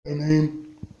Thy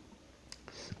name.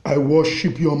 I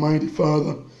worship you, Almighty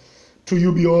Father. To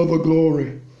you be all the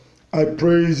glory. I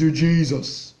praise you,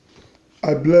 Jesus.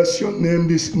 I bless your name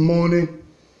this morning.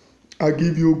 I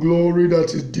give you glory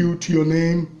that is due to your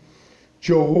name.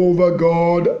 Jehovah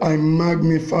God, I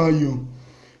magnify you.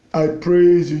 I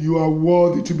praise you. You are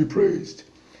worthy to be praised.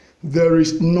 There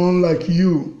is none like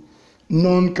you.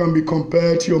 None can be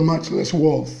compared to your matchless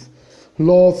worth.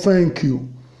 Lord, thank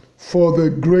you for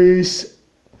the grace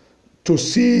to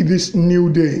see this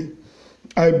new day.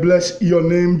 I bless your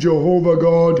name, Jehovah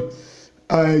God.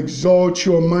 I exalt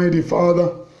you, Almighty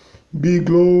Father. Be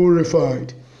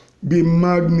glorified, be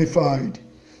magnified.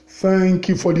 Thank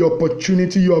you for the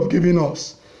opportunity you have given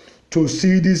us to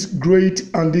see this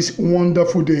great and this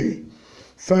wonderful day.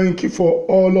 Thank you for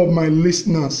all of my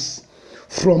listeners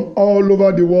from all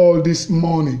over the world this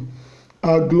morning.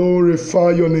 I glorify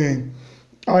your name.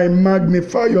 I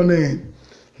magnify your name.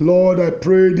 Lord, I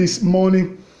pray this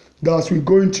morning that as we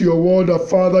go into your word, that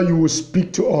Father, you will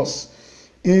speak to us.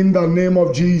 In the name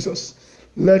of Jesus,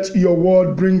 let your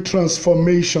word bring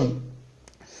transformation.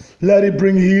 Let it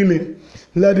bring healing.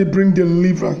 Let it bring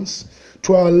deliverance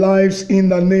to our lives in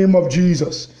the name of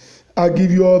Jesus. I give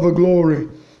you all the glory.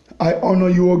 I honor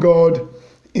you, O God,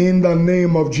 in the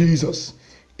name of Jesus.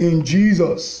 In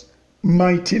Jesus'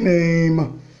 mighty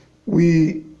name,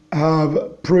 we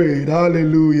have prayed.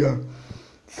 Hallelujah.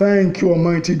 Thank you,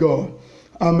 Almighty God.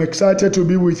 I'm excited to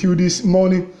be with you this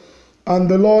morning. And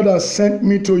the Lord has sent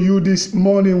me to you this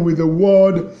morning with a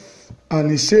word.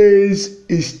 And He says,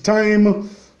 it's time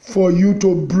for you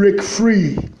to break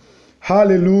free.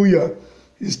 Hallelujah.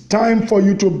 It's time for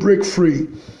you to break free.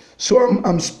 So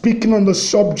I'm speaking on the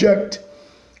subject,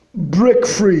 break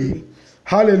free.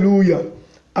 Hallelujah.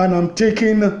 And I'm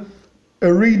taking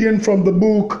a reading from the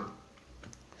book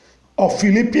of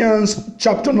Philippians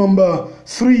chapter number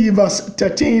 3 verse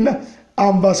 13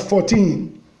 and verse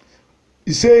 14.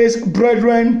 It says,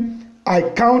 brethren, I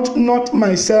count not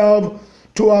myself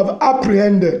to have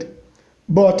apprehended,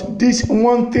 but this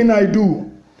one thing I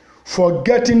do,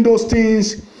 forgetting those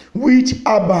things which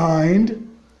are behind,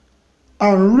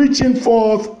 and reaching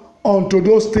forth unto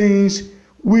those things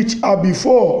which are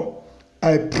before,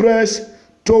 I press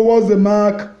towards the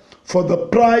mark for the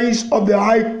prize of the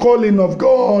high calling of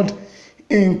God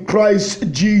in Christ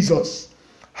Jesus.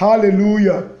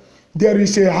 Hallelujah. There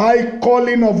is a high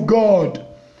calling of God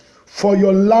for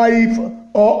your life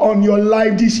or on your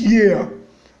life this year.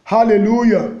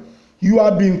 Hallelujah. You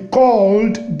have been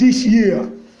called this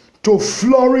year to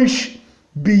flourish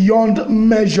beyond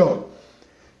measure.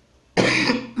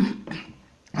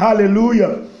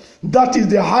 Hallelujah. That is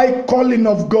the high calling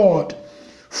of God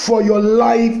for your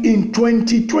life in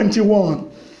 2021.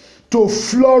 To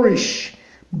flourish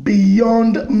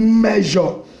beyond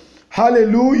measure.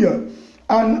 Hallelujah.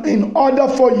 And in order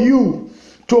for you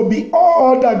to be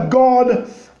all that God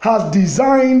has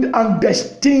designed and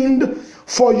destined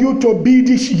for you to be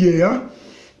this year,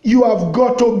 you have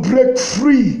got to break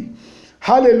free.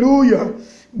 Hallelujah.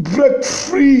 Break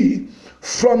free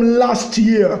from last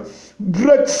year.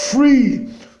 Break free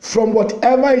from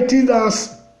whatever it is that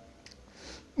has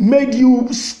made you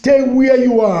stay where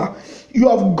you are. You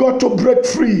have got to break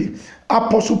free.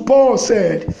 Apostle Paul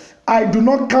said, I do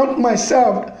not count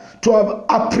myself to have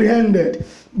apprehended,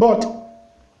 but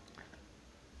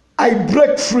I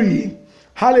break free.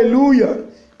 Hallelujah.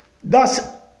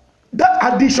 That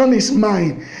addition is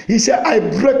mine. He said, I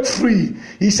break free.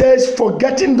 He says,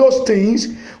 forgetting those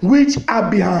things which are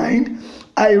behind,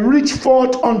 I reach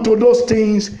forth unto those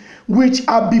things which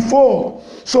are before.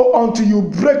 So until you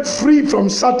break free from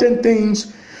certain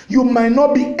things, you might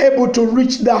not be able to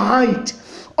reach the height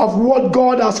of what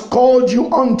God has called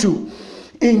you unto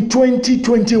in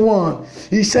 2021.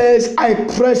 He says, I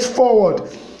press forward.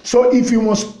 So if you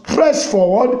must press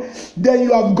forward, then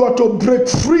you have got to break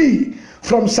free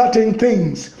from certain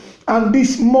things. And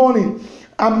this morning,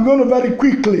 I'm going to very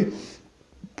quickly,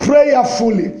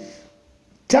 prayerfully,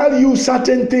 tell you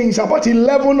certain things, about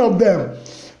 11 of them,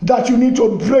 that you need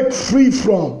to break free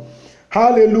from.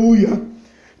 Hallelujah.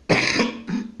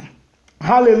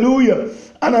 Hallelujah.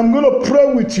 And I'm going to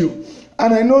pray with you.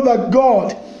 And I know that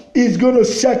God is going to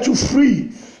set you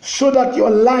free so that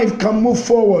your life can move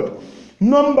forward.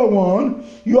 Number one,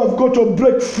 you have got to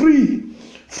break free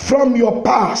from your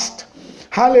past.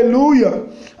 Hallelujah.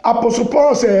 Apostle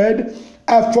Paul said,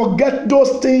 I forget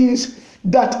those things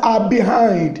that are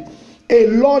behind. A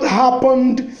lot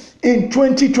happened in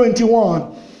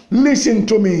 2021. Listen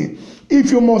to me. If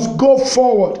you must go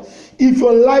forward, if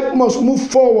your life must move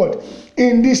forward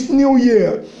in this new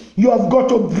year, you have got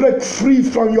to break free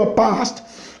from your past.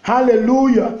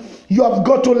 Hallelujah. You have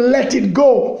got to let it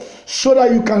go so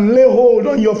that you can lay hold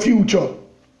on your future.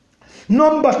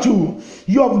 Number 2,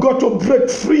 you have got to break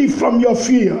free from your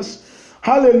fears.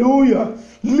 Hallelujah.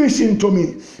 Listen to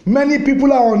me. Many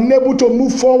people are unable to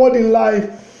move forward in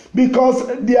life because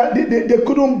they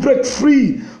couldn't break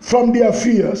free from their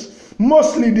fears.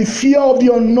 Mostly the fear of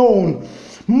the unknown.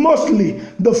 Mostly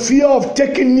the fear of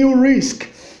taking new risk.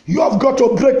 You have got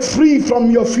to break free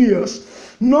from your fears.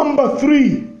 Number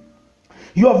 3,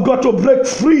 you have got to break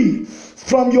free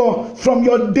from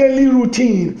your daily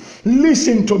routine.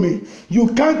 Listen to me.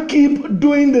 You can't keep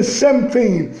doing the same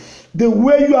thing the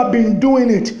way you have been doing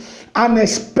it and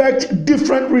expect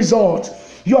different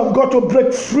results. You have got to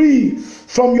break free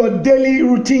from your daily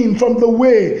routine, from the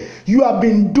way you have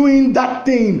been doing that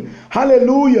thing.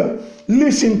 Hallelujah.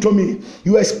 Listen to me.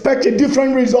 You expect a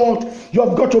different result. You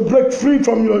have got to break free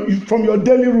from your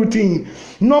daily routine.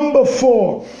 Number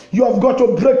 4, you have got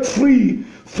to break free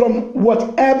from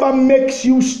whatever makes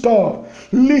you stop.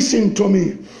 Listen to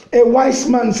me. A wise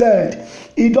man said,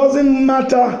 it doesn't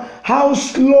matter how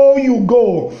slow you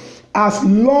go, as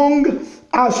long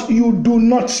as you do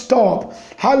not stop.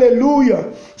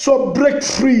 Hallelujah. So break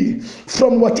free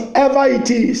from whatever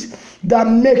it is that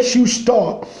makes you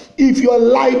stop if your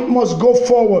life must go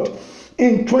forward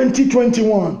in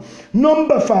 2021.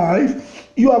 Number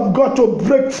 5, you have got to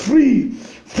break free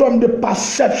from the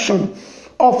perception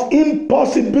of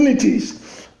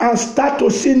impossibilities and start to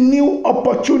see new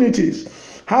opportunities.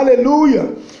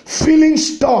 Hallelujah. Feeling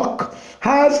stuck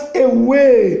has a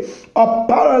way of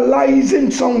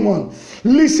paralyzing someone.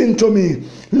 Listen to me.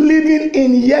 Living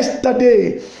in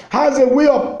yesterday has a way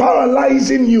of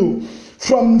paralyzing you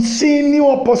from seeing new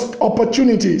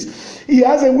opportunities. It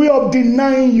has a way of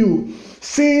denying you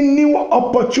seeing new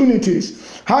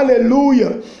opportunities.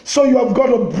 Hallelujah. So you have got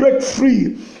to break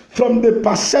free from the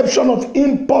perception of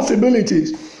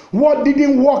impossibilities. What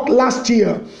didn't work last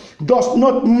year does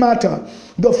not matter.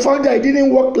 The fact that it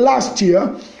didn't work last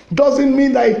year doesn't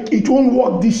mean that it won't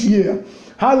work this year.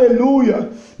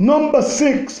 Hallelujah. Number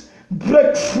 6,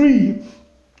 break free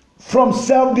from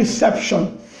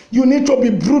self-deception. You need to be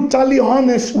brutally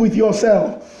honest with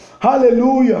yourself.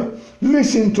 Hallelujah.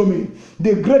 Listen to me.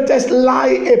 The greatest lie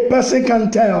a person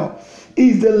can tell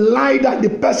is the lie that the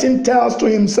person tells to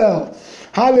himself.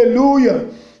 Hallelujah.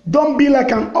 Don't be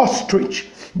like an ostrich.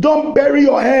 Don't bury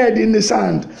your head in the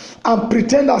sand and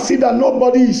pretend as if that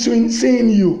nobody is seeing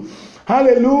you.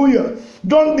 Hallelujah.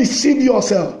 Don't deceive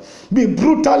yourself. Be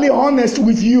brutally honest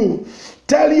with you.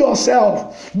 Tell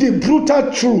yourself the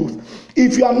brutal truth.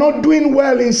 If you are not doing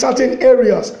well in certain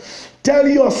areas, tell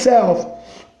yourself,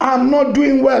 I'm not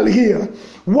doing well here.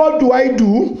 What do I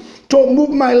do to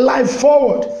move my life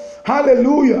forward?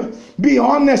 Hallelujah. Be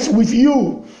honest with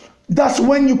you. That's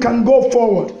when you can go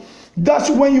forward. That's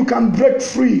when you can break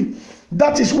free.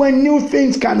 That is when new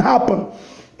things can happen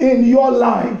in your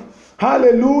life.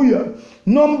 Hallelujah.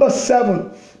 Number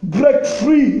 7, break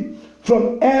free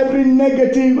from every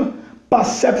negative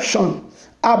perception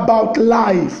about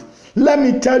life. Let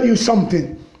me tell you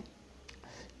something.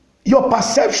 Your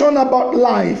perception about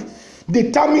life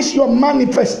determines your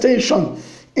manifestation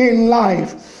in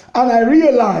life. And I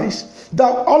realize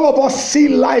that all of us see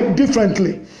life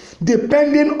differently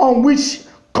depending on which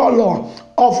color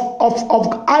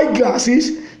of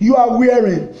eyeglasses you are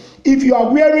wearing. If you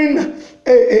are wearing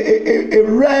a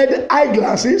red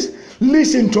eyeglasses,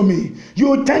 listen to me,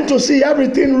 you tend to see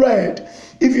everything red.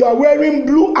 If you are wearing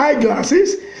blue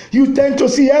eyeglasses, you tend to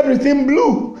see everything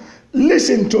blue.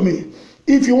 Listen to me.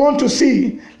 If you want to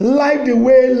see life the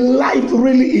way life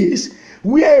really is,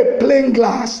 wear a plain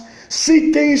glass.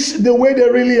 See things the way they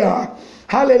really are.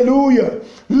 Hallelujah.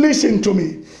 Listen to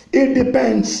me. It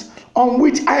depends on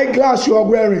which eyeglass you are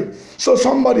wearing. So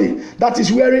somebody that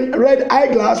is wearing red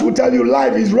eyeglass will tell you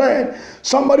life is red.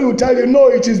 Somebody will tell you no,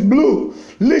 it is blue.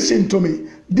 Listen to me.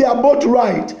 They are both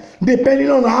right depending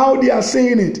on how they are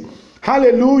seeing it.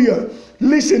 Hallelujah.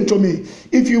 Listen to me.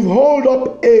 If you hold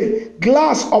up a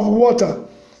glass of water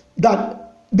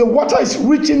that the water is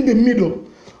reaching the middle,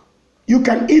 you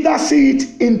can either see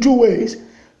it in two ways.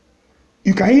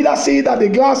 You can either see that the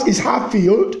glass is half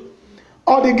filled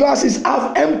or the glass is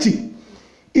half empty.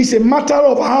 It's a matter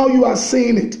of how you are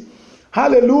seeing it.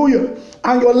 Hallelujah.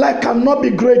 And your life cannot be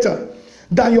greater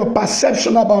than your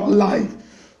perception about life.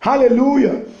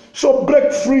 Hallelujah. So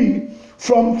break free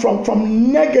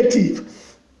from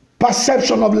negative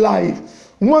perception of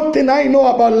life. One thing I know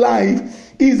about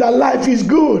life is that life is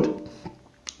good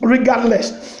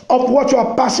regardless of what you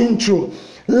are passing through.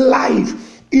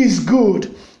 Life is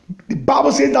good. The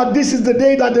Bible says that this is the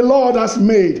day that the Lord has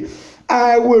made.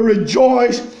 I will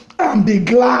rejoice and be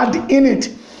glad in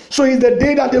it. So it's the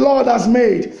day that the Lord has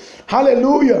made.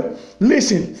 Hallelujah.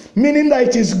 Listen, meaning that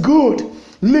it is good.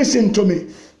 Listen to me.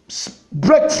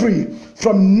 Break free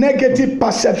from negative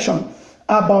perception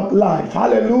about life.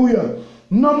 Hallelujah.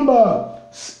 Number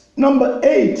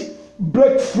 8,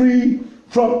 break free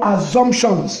from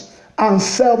assumptions and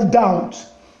self-doubt.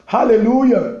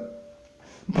 Hallelujah.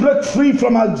 Break free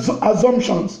from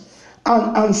assumptions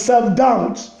and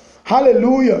self-doubt.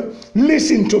 Hallelujah.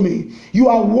 Listen to me. You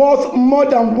are worth more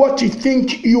than what you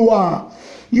think you are.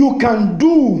 You can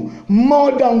do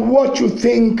more than what you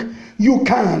think you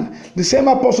can. The same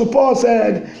Apostle Paul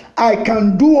said, I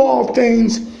can do all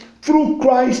things through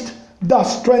Christ that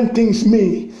strengthens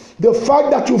me. The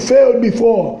fact that you failed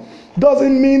before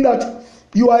doesn't mean that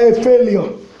you are a failure.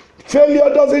 Failure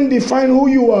doesn't define who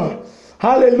you are.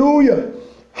 Hallelujah.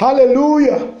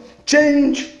 Hallelujah.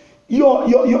 Change your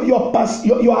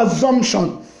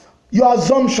assumptions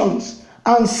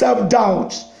and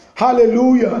self-doubts.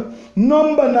 Hallelujah.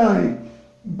 Number 9,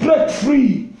 break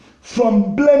free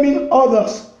from blaming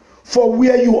others for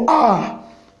where you are.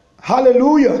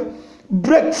 Hallelujah.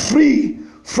 Break free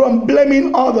from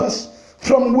blaming others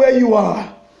from where you are.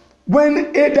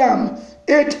 When Adam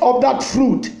ate of that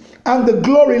fruit and the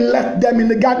glory left them in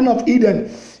the Garden of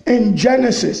Eden in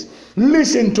Genesis,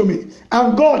 listen to me,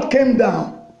 and God came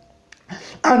down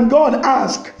and God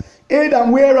asked,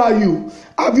 Adam, where are you?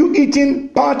 Have you eaten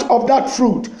part of that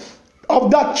fruit,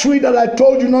 of that tree that I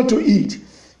told you not to eat?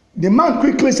 The man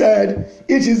quickly said,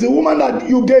 it is the woman that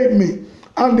you gave me.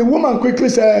 And the woman quickly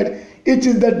said, it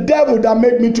is the devil that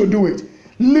made me to do it.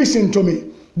 Listen to me.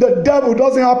 The devil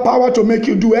doesn't have power to make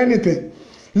you do anything.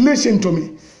 Listen to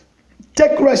me.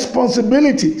 Take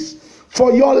responsibilities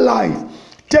for your life.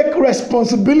 Take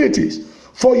responsibilities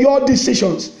for your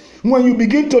decisions. When you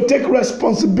begin to take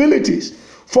responsibilities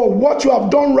for what you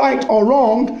have done right or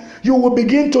wrong, you will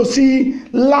begin to see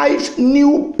life's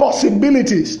new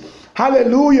possibilities.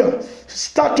 Hallelujah.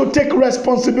 Start to take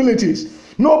responsibilities.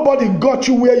 Nobody got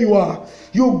you where you are.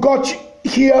 You got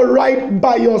here right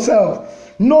by yourself.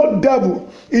 No devil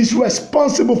is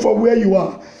responsible for where you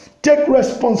are. Take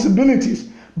responsibilities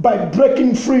by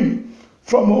breaking free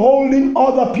from holding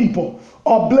other people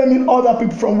or blaming other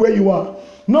people from where you are.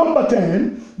 Number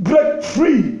 10, break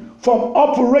free from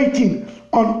operating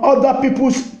on other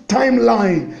people's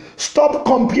timeline. Stop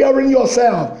comparing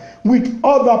yourself with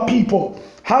other people.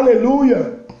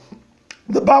 Hallelujah.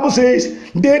 The Bible says,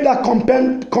 they that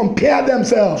compare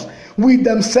themselves with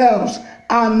themselves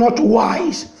are not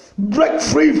wise. Break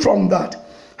free from that.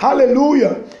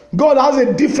 Hallelujah. God has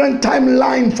a different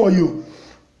timeline for you.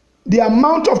 The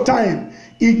amount of time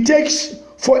it takes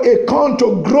for a corn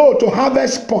to grow to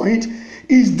harvest point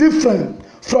is different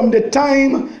from the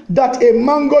time that a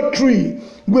mango tree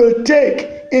will take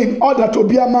in order to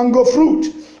be a mango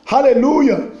fruit.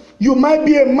 Hallelujah. You might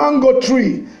be a mango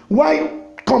tree. Why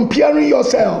comparing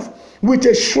yourself with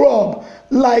a shrub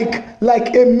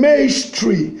like a maize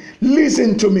tree?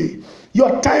 Listen to me. Your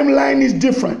timeline is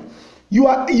different. You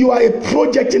are a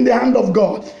project in the hand of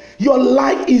God. Your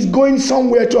life is going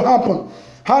somewhere to happen.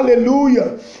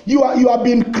 Hallelujah. You are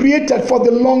being created for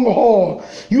the long haul.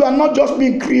 You are not just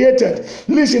being created,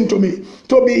 listen to me,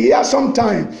 to be here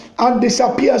sometime and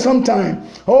disappear sometime.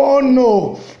 Oh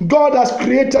no. God has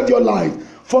created your life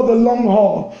for the long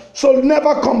haul. So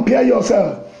never compare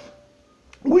yourself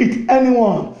with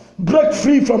anyone. Break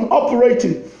free from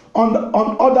operating on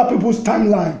other people's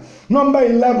timeline. Number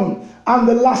 11, and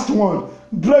the last one,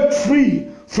 break free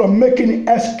from making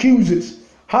excuses.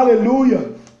 Hallelujah.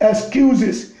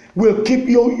 Excuses will keep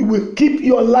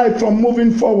your life from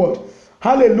moving forward.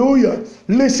 Hallelujah.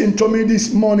 Listen to me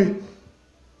this morning.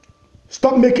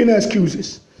 Stop making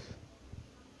excuses.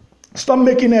 Stop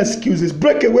making excuses.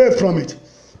 Break away from it.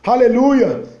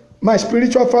 Hallelujah. My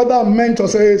spiritual father and mentor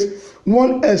says,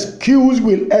 one excuse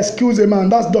will excuse a man.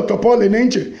 That's Dr. Paul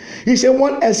Enenche. He said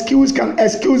one excuse can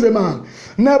excuse a man.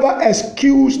 Never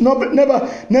excuse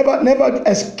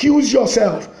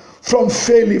yourself from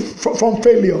failure.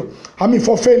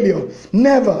 For failure.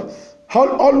 Never.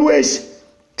 Always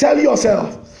tell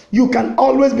yourself you can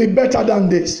always be better than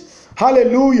this.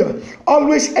 Hallelujah.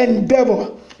 Always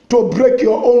endeavor to break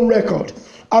your own record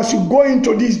as you go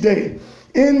into this day.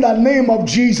 In the name of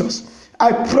Jesus,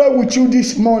 I pray with you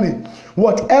this morning,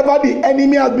 whatever the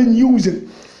enemy has been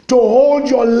using to hold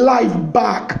your life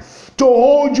back, to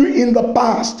hold you in the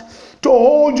past, to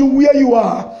hold you where you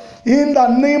are, in the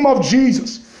name of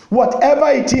Jesus,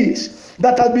 whatever it is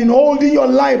that has been holding your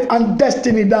life and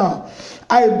destiny down,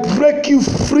 I break you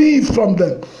free from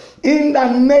them. In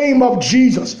the name of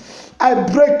Jesus, I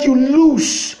break you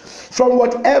loose from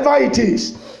whatever it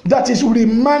is that is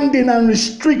remanding and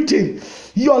restricting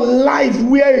your life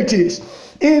where it is.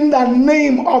 In the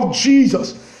name of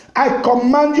Jesus, I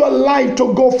command your life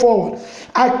to go forward.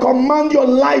 I command your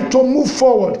life to move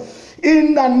forward.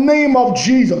 In the name of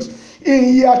Jesus,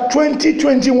 in year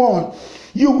 2021,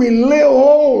 you will lay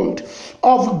hold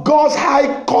of God's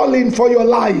high calling for your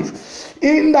life.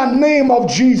 In the name of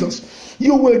Jesus,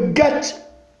 you will get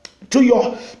to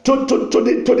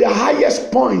the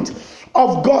highest point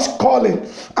of God's calling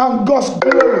and God's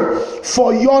glory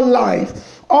for your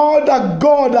life. All that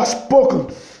God has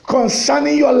spoken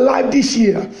concerning your life this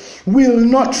year will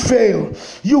not fail.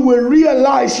 You will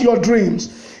realize your dreams.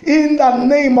 In the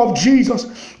name of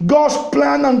Jesus, God's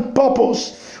plan and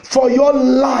purpose for your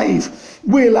life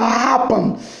will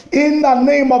happen. In the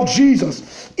name of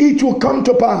Jesus, it will come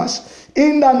to pass.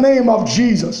 In the name of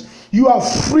Jesus, you are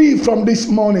free from this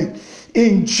morning.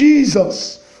 In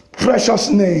Jesus' precious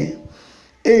name,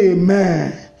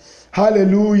 amen.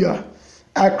 Hallelujah.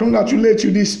 I congratulate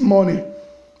you this morning.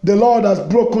 The Lord has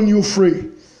broken you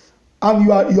free, and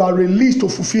you are released to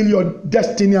fulfill your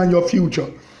destiny and your future.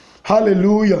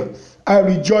 Hallelujah. I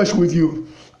rejoice with you.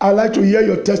 I'd like to hear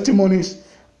your testimonies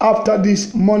after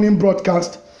this morning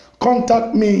broadcast.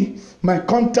 Contact me. My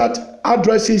contact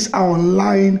addresses are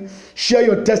online. Share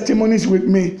your testimonies with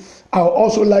me. I would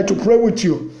also like to pray with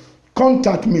you.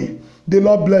 Contact me. The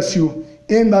Lord bless you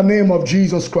in the name of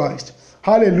Jesus Christ.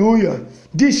 Hallelujah.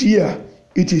 This year,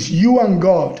 it is you and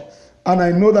God, and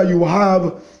I know that you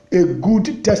have a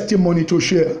good testimony to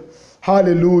share.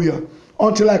 Hallelujah.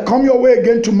 Until I come your way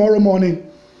again tomorrow morning,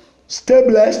 stay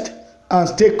blessed and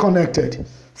stay connected.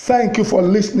 Thank you for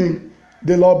listening.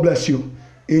 The Lord bless you.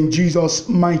 In Jesus'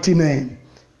 mighty name,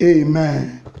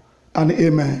 amen and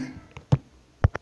amen.